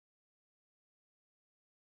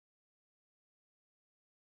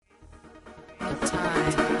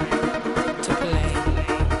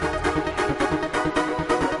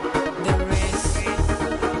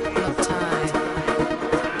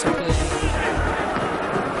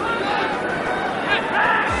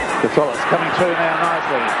Katholos coming through now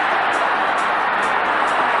nicely.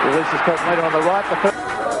 Releases Colt later on the right.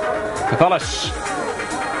 Katholos.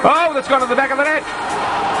 Oh, that's gone to the back of the net.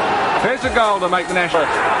 There's a goal to make the national.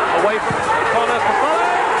 Away from Katholos.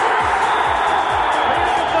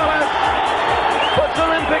 Katholos puts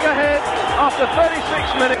Olympic ahead after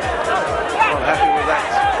 36 minutes. Not happy with that.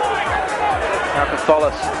 Now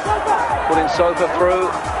Katholos putting Soper through.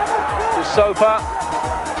 To Soper.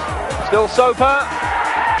 Still Soper.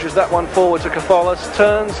 Pushes that one forward to Katholos.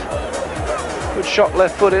 Turns. Good shot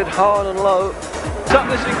left-footed, hard and low. It's up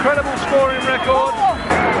this incredible scoring record.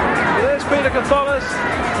 There's Peter Katholos.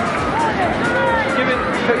 Giving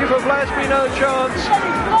Vlasby no chance.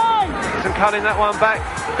 And cutting that one back.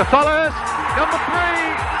 Katholos, number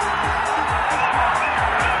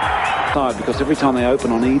 3. Because every time they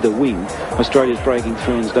open on either wing, Australia's breaking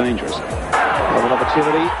through and is dangerous. Another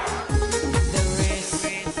opportunity.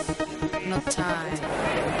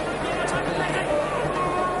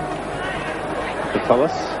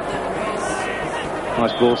 Katholos.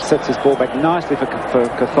 Nice ball, sets his ball back nicely for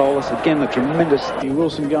Katholos. Again, the tremendous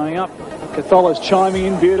Wilson going up. Katholos chiming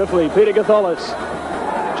in beautifully. Peter Katholos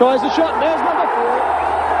tries the shot. There's number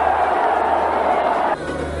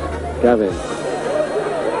 4. Gavin.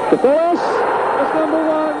 Katholos. That's number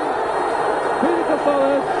 1. Peter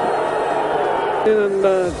Katholos. And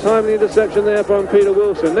timely interception there from Peter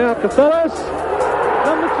Wilson. Now Katholos.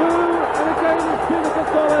 Number 2. And again it's Peter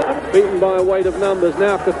Katholos. Beaten by a weight of numbers.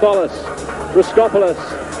 Now Katholos. Raskopoulos.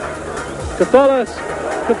 Katholos.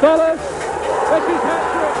 Katholos. That's his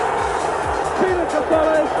hat-trick. Peter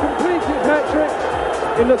Katholos completes his hat-trick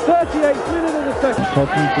in the 38th minute of the second.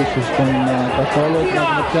 Τόπλικος στον Katholos να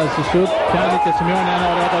την πιάσει στη σουτ. Κάνει και σημειώνει ένα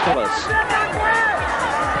ωραίο αποτέλεσμα.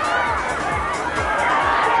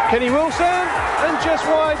 Kenny Wilson, and just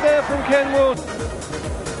wide there from Ken Wilson.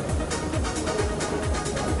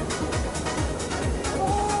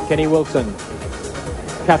 Kenny Wilson.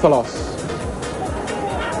 Katholos.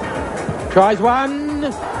 Tries one.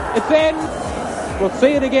 It's in. We'll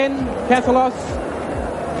see it again. Katholos.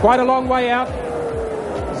 Quite a long way out.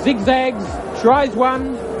 Zigzags. Tries one.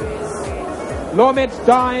 Lormetz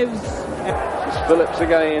dives. It's Phillips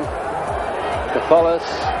again. Katholos.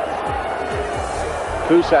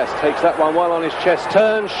 Kusas takes that one well on his chest.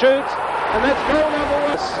 Turns, shoots. And that's goal number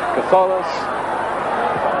 1. Katholos.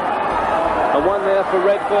 And one there for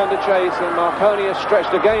Redfern to chase. And Marconi has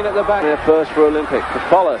stretched again at the back. Their first for Olympic.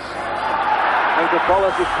 Katholos. And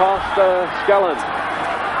Katholos is past Skellen.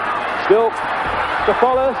 Still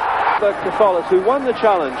Katholos. Katholos, who won the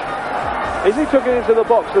challenge, as he took it into the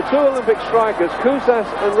box, the 2 Olympic strikers, Kusas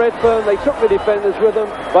and Redfern, they took the defenders with them.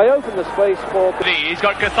 They opened the space for... He's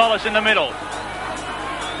got Katholos in the middle.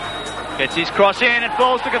 Gets his cross in, it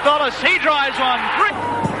falls to Katholos. He drives one.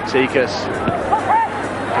 Tikas.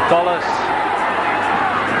 Katholos.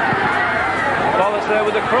 Katholos there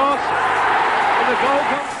with the cross. And the goal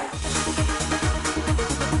comes...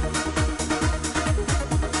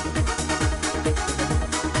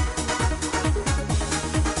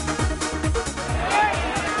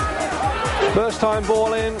 First time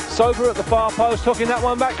ball in, Soper at the far post, hooking that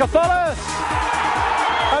one back. Katholos!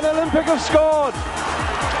 And Olympic have scored!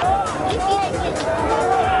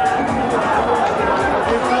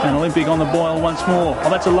 And Olympic on the boil once more. Oh,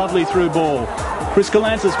 that's a lovely through ball. Chris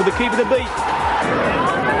Galantis for the keeper to beat.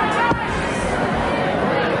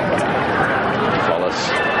 Katholos.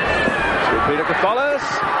 To Peter Katholos.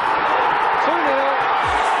 2-0.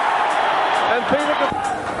 And Peter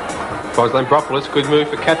Katholos. Lambropoulos, good move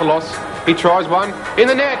for Katholos. He tries one in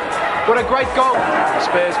the net. What a great goal.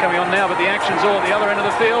 Spares coming on now, but the action's all at the other end of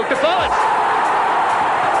the field. Katholos!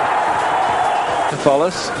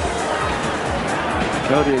 Katholos.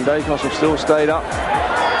 Cody and Dacos have still stayed up.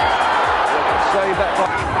 Save that.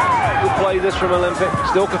 Good play this from Olympic.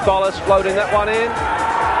 Still Katholos floating that one in.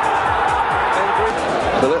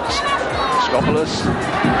 Phillips. Skopoulos.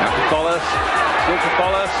 Now Katholos. Still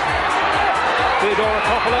Katholos.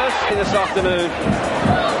 Theodorakopoulos this afternoon.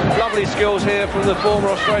 Lovely skills here from the former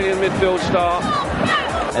Australian midfield star.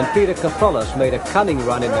 And Peter Katholos made a cunning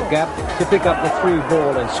run in the gap to pick up the through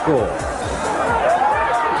ball and score.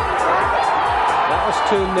 That was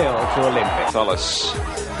 2-0 to Olympic.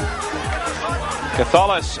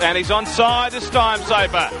 Katholos, and he's onside this time,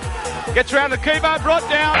 Soper. Gets round the keeper, brought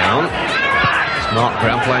down. Smart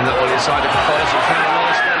ground playing that ball inside to Katholos and found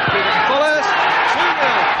another space. Peter Katholos,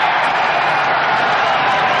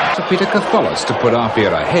 2-0. To Peter Katholos to put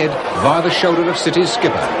Apia ahead via the shoulder of City's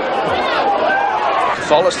skipper.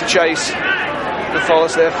 Katholos to chase.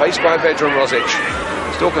 Katholos there, faced by Vedran Rosic.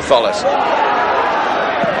 Still Katholos.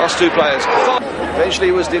 Last 2 players. Eventually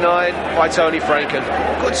he was denied by Tony Franken.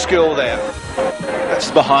 Good skill there.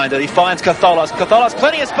 That's behind it. He finds Katholos. Katholos,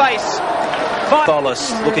 plenty of space.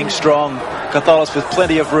 Katholos looking strong. Katholos with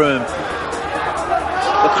plenty of room.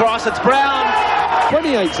 The cross, it's Brown.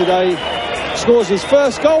 28 today, scores his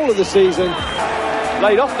first goal of the season.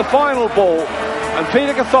 Laid off the final ball, and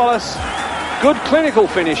Peter Katholos, good clinical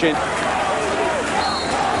finishing.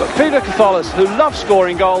 But Peter Katholos, who loves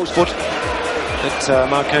scoring goals. But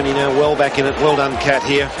Marconi now well back in it. Well done, Cat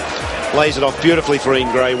here. Lays it off beautifully for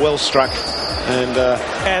Ian Gray. Well struck.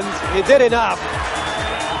 And he did enough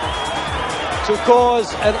to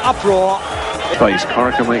cause an uproar. Space,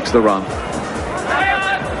 Corica makes the run.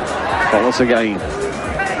 Katholos again.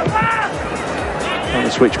 On the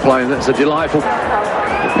switch play, and that's a delightful.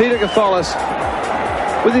 Peter Katholos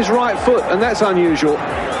with his right foot, and that's unusual.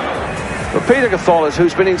 But Peter Katholos,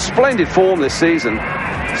 who's been in splendid form this season,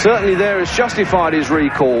 certainly there has justified his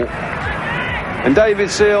recall. And David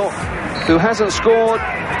Seal, who hasn't scored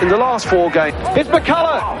in the last 4 games. It's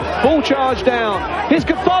McCullough, full charge down. Here's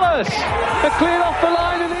Katholos, they're cleared off the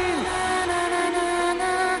line and in.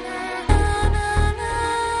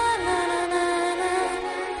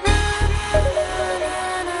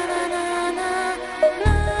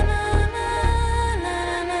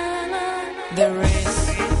 There is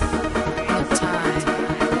no time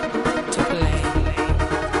to play.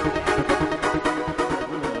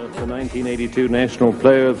 The 1982 National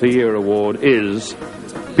Player of the Year award is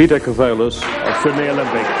Peter Katholos of Sydney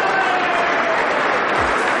Olympic.